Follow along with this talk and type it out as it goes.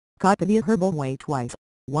Kapiva Herbal WeightWise,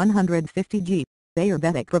 150g,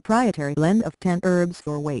 Ayurvedic Proprietary blend of 10 herbs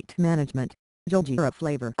for weight management. Jaljeera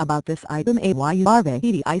flavor. About this item: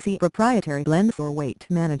 Ayurvedic Proprietary blend for weight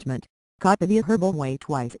management. Kapiva Herbal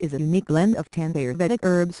WeightWise is a unique blend of 10 Ayurvedic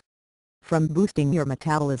herbs. From boosting your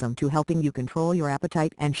metabolism to helping you control your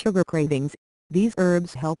appetite and sugar cravings, these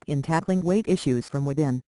herbs help in tackling weight issues from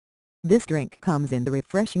within. This drink comes in the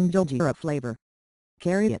refreshing Jaljeera flavor.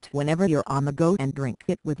 Carry it whenever you're on the go and drink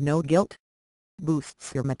it with no guilt.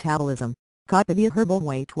 Boosts your metabolism. Kapiva Herbal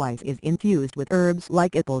WeightWise is infused with herbs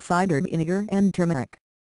like apple cider vinegar and turmeric.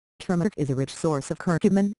 Turmeric is a rich source of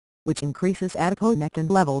curcumin, which increases adiponectin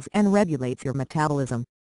levels and regulates your metabolism.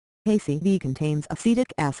 ACV contains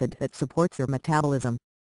acetic acid that supports your metabolism.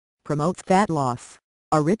 Promotes fat loss.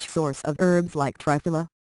 A rich source of herbs like Triphala,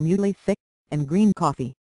 Mulethi, and green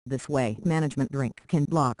coffee, this weight management drink can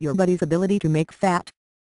block your body's ability to make fat.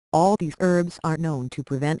 All these herbs are known to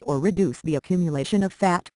prevent or reduce the accumulation of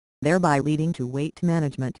fat, thereby leading to weight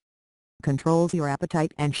management. Controls your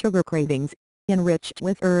appetite and sugar cravings. Enriched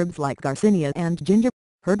with herbs like garcinia and ginger,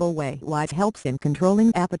 Herbal WeightWise helps in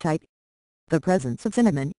controlling appetite. The presence of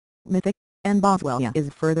cinnamon, Mulethi, and boswellia is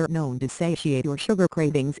further known to satiate your sugar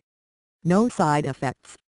cravings. No side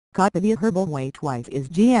effects. Kapiva Herbal WeightWise is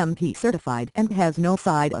GMP certified and has no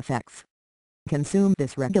side effects. Consume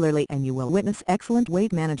this regularly and you will witness excellent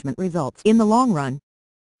weight management results in the long run.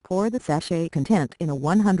 Pour the sachet content in a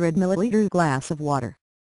 100 ml glass of water.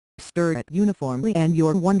 Stir it uniformly and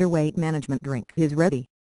your wonder weight management drink is ready.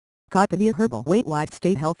 Kapiva Herbal WeightWise.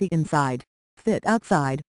 Stay healthy inside, fit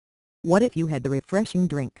outside. What if you had the refreshing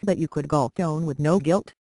drink that you could gulp down with no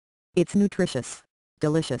guilt? It's nutritious,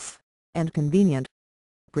 delicious, and convenient.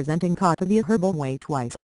 Presenting Kapiva Herbal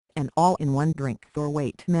WeightWise, an all-in-one drink for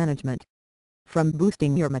weight management. From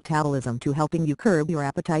boosting your metabolism to helping you curb your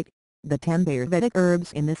appetite, the 10 Ayurvedic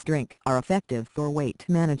herbs in this drink are effective for weight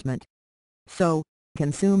management. So,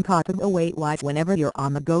 consume Kapiva WeightWise whenever you're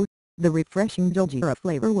on the go. The refreshing Jaljeera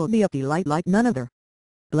flavor will be a delight like none other.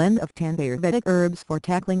 Blend of 10 Ayurvedic herbs for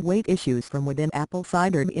tackling weight issues from within: apple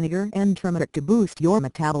cider vinegar and turmeric to boost your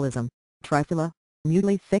metabolism, Triphala,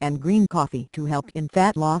 Mulethi and green coffee to help in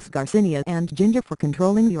fat loss, garcinia and ginger for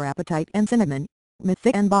controlling your appetite, and cinnamon,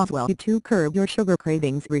 Mulethi and boswellia to curb your sugar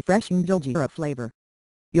cravings. Refreshing Jaljeera flavor.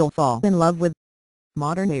 You'll fall in love with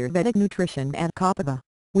modern Ayurvedic nutrition at Kapiva.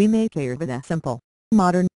 We make Ayurveda simple,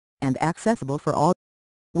 modern, and accessible for all.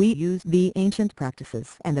 We use the ancient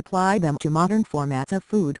practices and apply them to modern formats of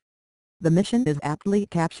food. The mission is aptly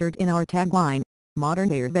captured in our tagline,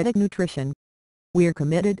 Modern Ayurvedic Nutrition. We're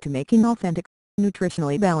committed to making authentic,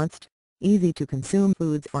 nutritionally balanced, easy-to-consume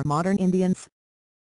foods for modern Indians.